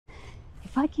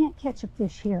If I can't catch a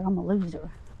fish here, I'm a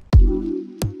loser.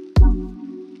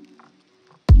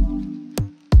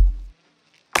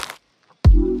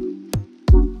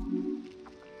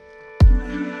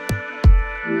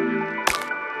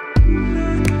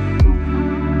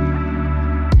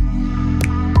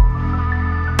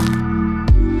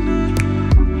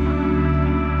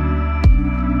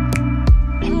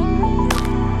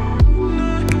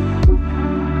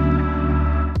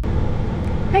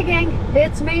 Hey gang,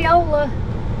 it's me, Ola.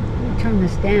 Let me turn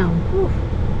this down. Whew.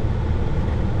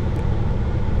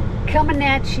 Coming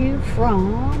at you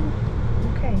from,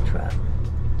 okay, truck.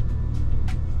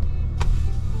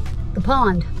 The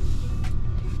pond.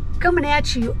 Coming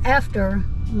at you after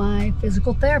my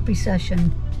physical therapy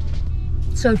session.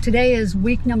 So today is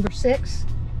week number 6,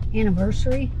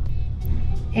 anniversary.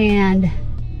 And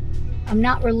I'm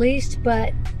not released,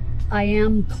 but I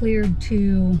am cleared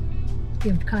to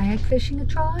give kayak fishing a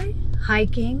try,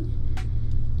 hiking,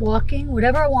 walking,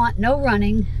 whatever I want. No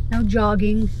running, no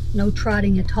jogging, no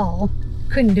trotting at all.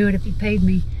 Couldn't do it if you paid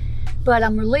me. But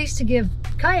I'm released to give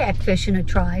kayak fishing a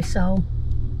try, so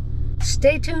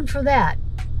stay tuned for that.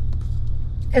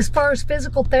 As far as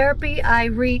physical therapy, I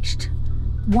reached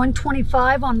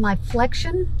 125 on my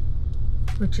flexion,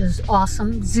 which is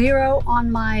awesome. 0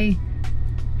 on my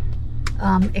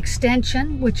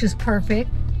extension, which is perfect.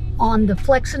 On the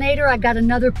flexionator, I got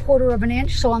another 1/4 of an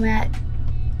inch, so I'm at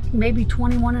maybe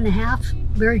 21.5,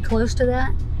 very close to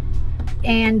that.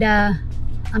 And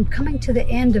I'm coming to the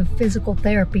end of physical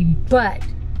therapy, but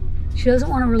she doesn't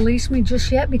want to release me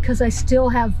just yet because I still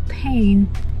have pain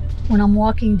when I'm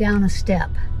walking down a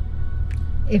step.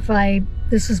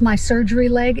 This is my surgery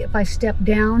leg, if I step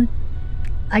down,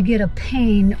 I get a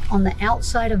pain on the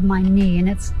outside of my knee,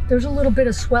 and there's a little bit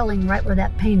of swelling right where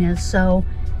that pain is. So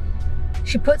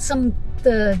she put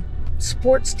the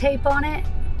sports tape on it,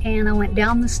 and I went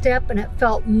down the step and it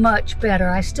felt much better.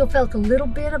 I still felt a little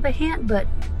bit of a hint, but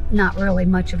not really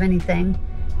much of anything.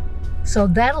 So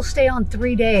that'll stay on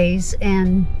 3 days,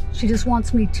 and she just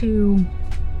wants me to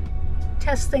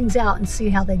test things out and see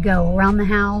how they go around the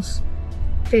house,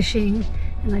 fishing.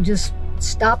 And I just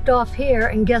stopped off here,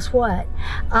 and guess what?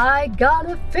 I got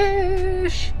a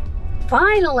fish!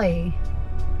 Finally!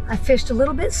 I fished a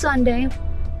little bit Sunday,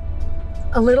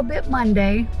 a little bit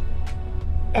Monday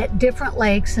at different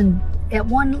lakes, and at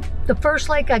the first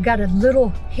lake I got a little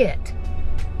hit,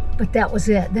 but that was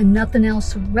it. Then nothing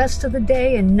else the rest of the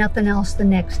day, and nothing else the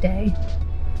next day.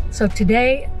 So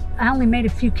today I only made a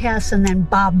few casts, and then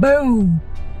ba-boom,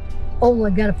 Ola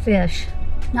got a fish.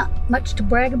 Not much to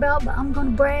brag about, but I'm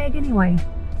gonna brag anyway.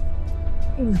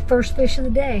 He was the first fish of the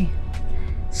day.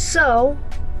 So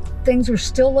things are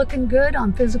still looking good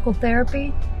on physical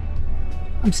therapy.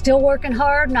 I'm still working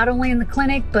hard, not only in the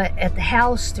clinic, but at the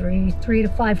house 3 to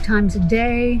 5 times a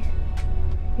day.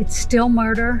 It's still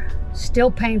murder,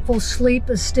 still painful. Sleep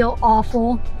is still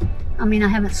awful. I mean, I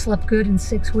haven't slept good in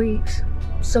 6 weeks.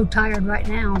 I'm so tired right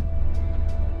now.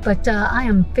 But I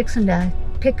am fixing to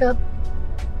pick up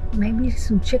maybe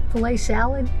some Chick-fil-A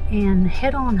salad and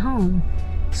head on home.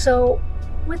 So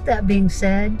with that being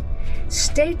said,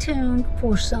 stay tuned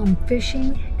for some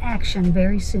fishing action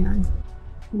very soon.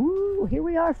 Woo, here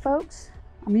we are, folks.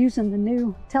 I'm using the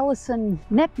new Telesin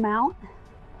Neck Mount,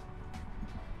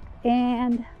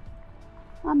 and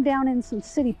I'm down in some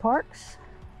city parks.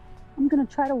 I'm gonna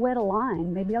try to wet a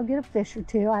line. Maybe I'll get a fish or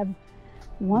 2. I have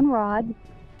 1 rod,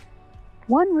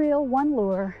 1 reel, 1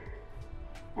 lure,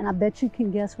 and I bet you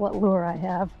can guess what lure I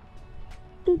have.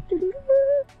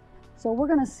 So we're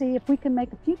gonna see if we can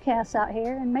make a few casts out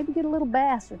here and maybe get a little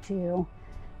bass or 2.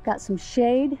 Got some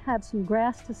shade, have some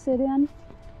grass to sit in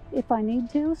if I need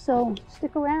to, so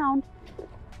stick around.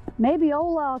 Maybe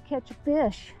Ola will catch a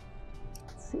fish.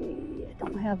 Let's see, I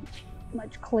don't have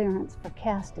much clearance for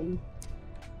casting.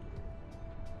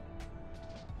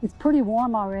 It's pretty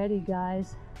warm already,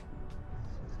 guys.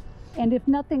 And if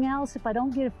nothing else, if I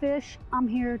don't get a fish, I'm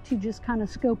here to just kind of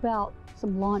scope out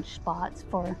some launch spots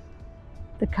for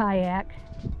the kayak.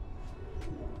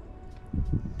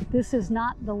 This is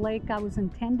not the lake I was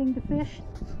intending to fish,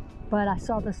 but I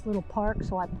saw this little park,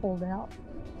 so I pulled out.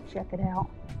 Check it out.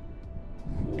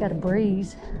 Got a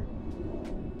breeze.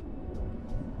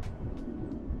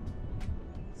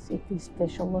 See if these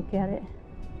fish will look at it.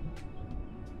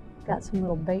 Got some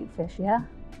little bait fish, yeah?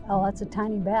 Oh, that's a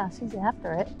tiny bass. He's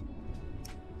after it.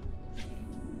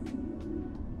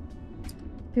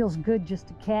 Feels good just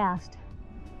to cast.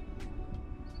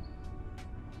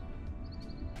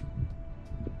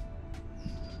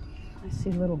 I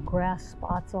see little grass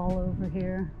spots all over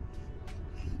here.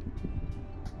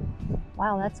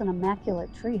 Wow, that's an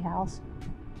immaculate tree house.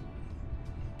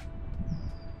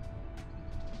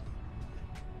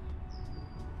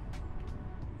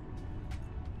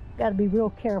 Got to be real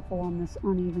careful on this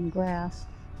uneven grass.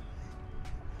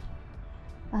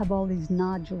 I have all these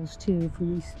nodules too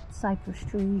from these cypress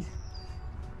trees.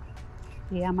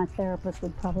 Yeah, my therapist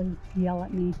would probably yell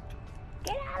at me,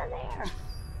 "Get out of there!"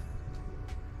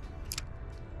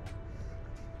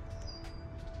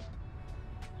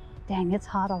 Dang, it's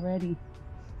hot already.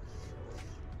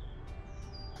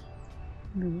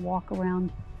 Let me walk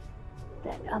around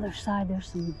that other side. There's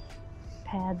some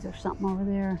pads or something over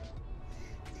there.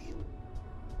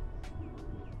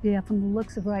 Yeah, from the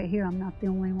looks of right here, I'm not the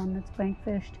only one that's bank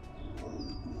fished.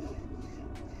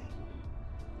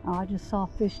 Oh, I just saw a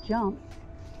fish jump.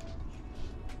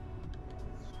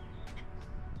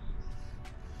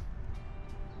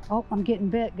 Oh, I'm getting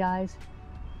bit, guys.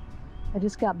 I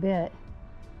just got bit.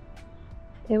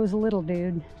 It was a little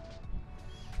dude.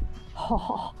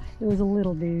 Oh, it was a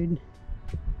little dude.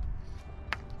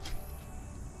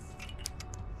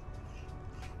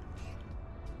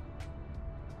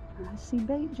 I see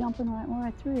bait jumping right where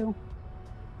I threw.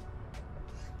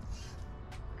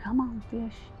 Come on,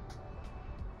 fish.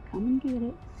 Come and get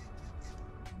it.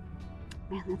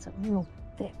 Man, that's a real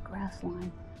thick grass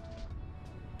line.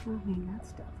 I mean, that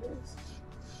stuff is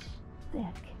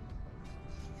thick.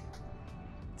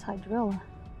 It's hydrilla.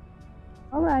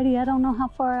 Alrighty, I don't know how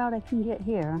far out I can get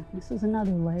here. This is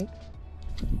another lake.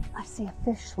 I see a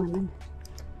fish swimming.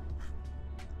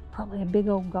 Probably a big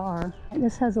old gar.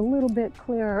 This has a little bit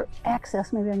clearer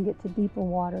access. Maybe I can get to deeper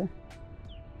water.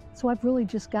 So I've really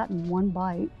just gotten one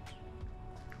bite.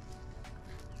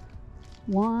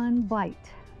 One bite.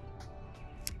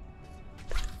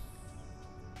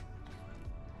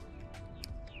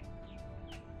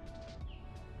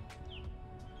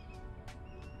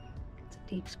 It's a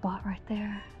deep spot right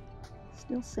there.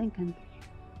 Still sinking.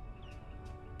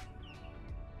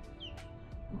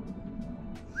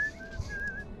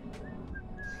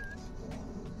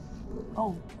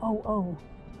 Oh,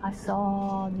 I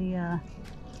saw the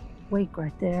wake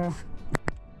right there.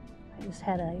 I just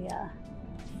had a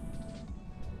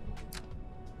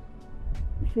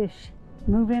fish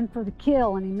move in for the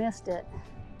kill and he missed it.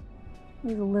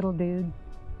 He's a little dude,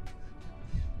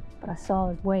 but I saw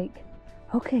his wake.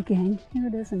 Okay, gang, here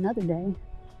it is another day.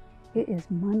 It is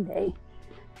Monday.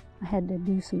 I had to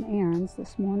do some errands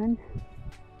this morning.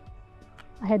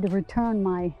 I had to return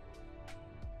my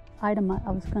item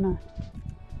I was gonna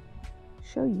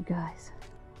show you guys.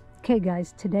 Okay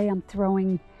guys, today I'm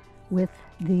throwing with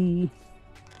the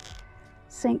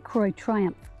St. Croix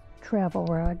Triumph travel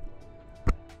rod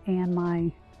and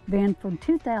my Vanford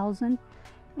 2000,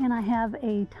 and I have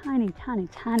a tiny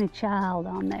child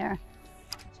on there.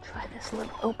 Let's try this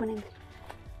little opening.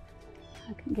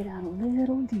 I can get out a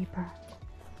little deeper.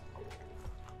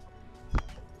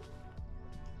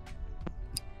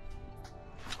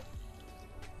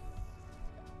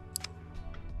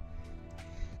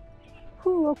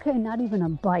 Ooh, okay, not even a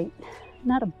bite,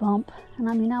 not a bump. And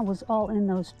I mean, I was all in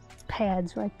those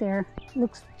pads right there.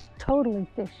 Looks totally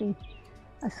fishy.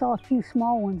 I saw a few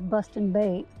small ones busting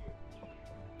bait,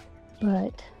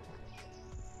 but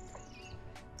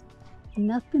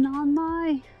nothing on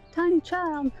my tiny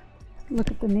child. Look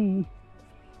at the knee.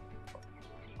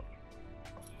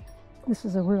 This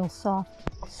is a real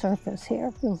soft surface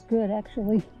here. Feels good,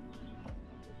 actually.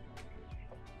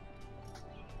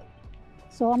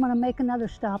 So I'm gonna make another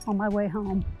stop on my way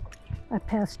home. I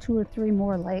passed 2 or 3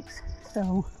 more lakes,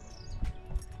 so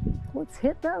let's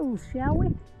hit those, shall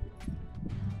we?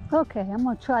 Okay, I'm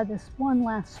gonna try this one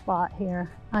last spot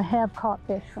here. I have caught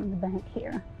fish from the bank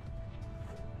here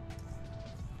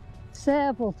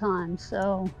several times,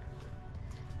 so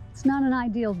it's not an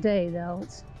ideal day though.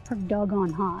 It's pretty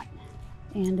doggone hot,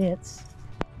 and it's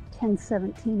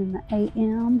 10:17 in the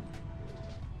AM,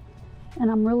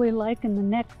 and I'm really liking the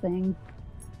neck thing.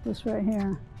 This right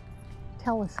here,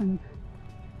 Telesin.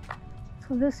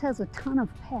 So this has a ton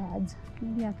of pads.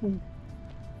 Maybe I can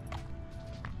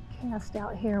cast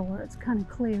out here where it's kind of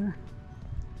clear.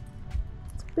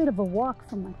 It's a bit of a walk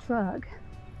from my truck.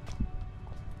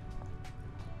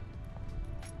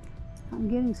 I'm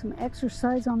getting some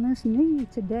exercise on this knee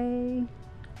today.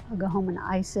 I'll go home and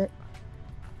ice it.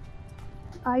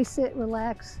 Ice it,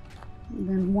 relax, and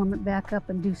then warm it back up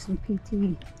and do some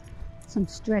PT, some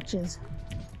stretches.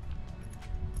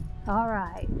 All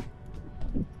right.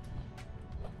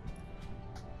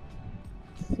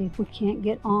 Let's see if we can't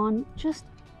get on just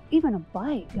even a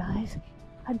bite, guys.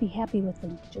 I'd be happy with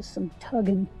just some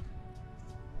tugging.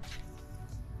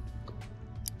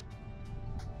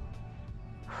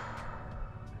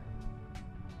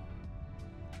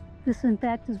 This, in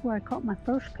fact, is where I caught my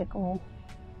first pickerel.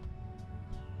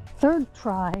 3rd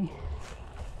try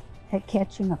at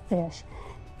catching a fish.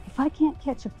 If I can't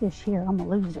catch a fish here, I'm a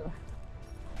loser.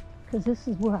 Because this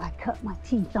is where I cut my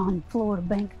teeth on Florida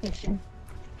bank fishing.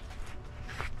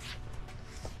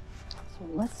 So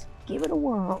let's give it a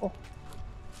whirl.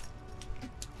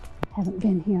 Haven't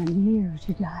been here in years,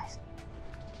 you guys.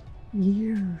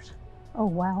 Years. Oh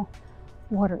wow,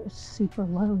 water is super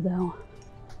low though.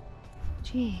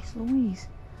 Jeez Louise,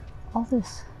 all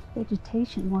this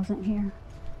vegetation wasn't here.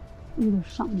 Ooh,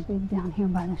 there's something big down here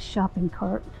by the shopping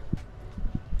cart.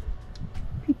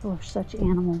 People are such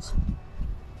animals.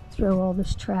 Throw all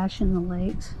this trash in the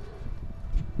lakes.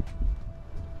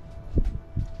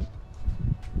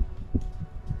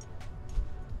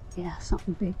 Yeah,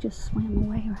 something big just swam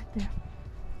away right there.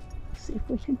 Let's see if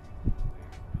we can.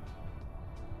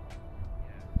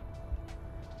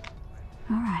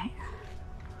 All right.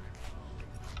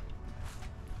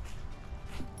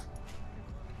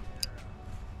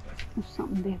 There's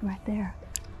something big right there.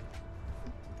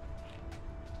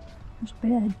 There's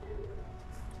bed.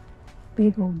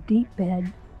 Big old deep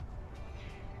bed.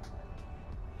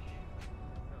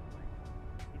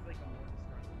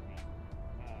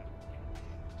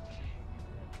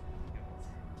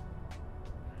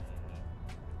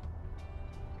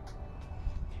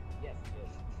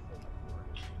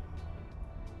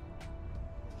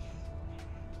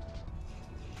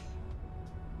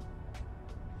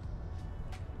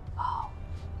 Oh,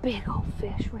 big old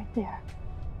fish right there.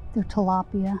 They're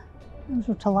tilapia. Those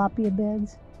are tilapia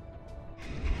beds.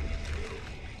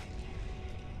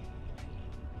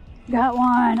 Got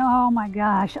one. Oh my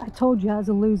gosh. I told you I was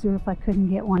a loser if I couldn't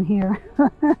get one here.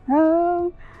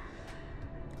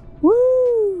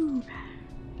 Woo!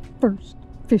 First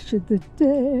fish of the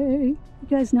day. You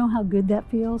guys know how good that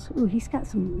feels? Ooh, he's got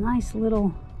some nice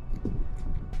little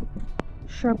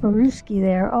sharparooski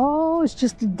there. Oh, it's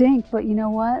just a dink, but you know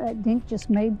what? That dink just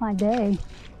made my day.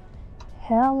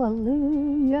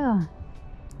 Hallelujah.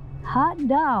 Hot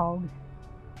dog.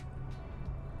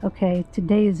 Okay,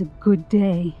 today is a good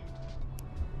day.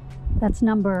 That's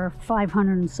number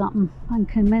 500 and something. I can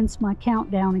commence my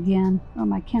countdown again, or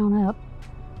my count up.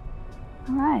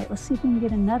 All right, let's see if we can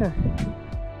get a nutter.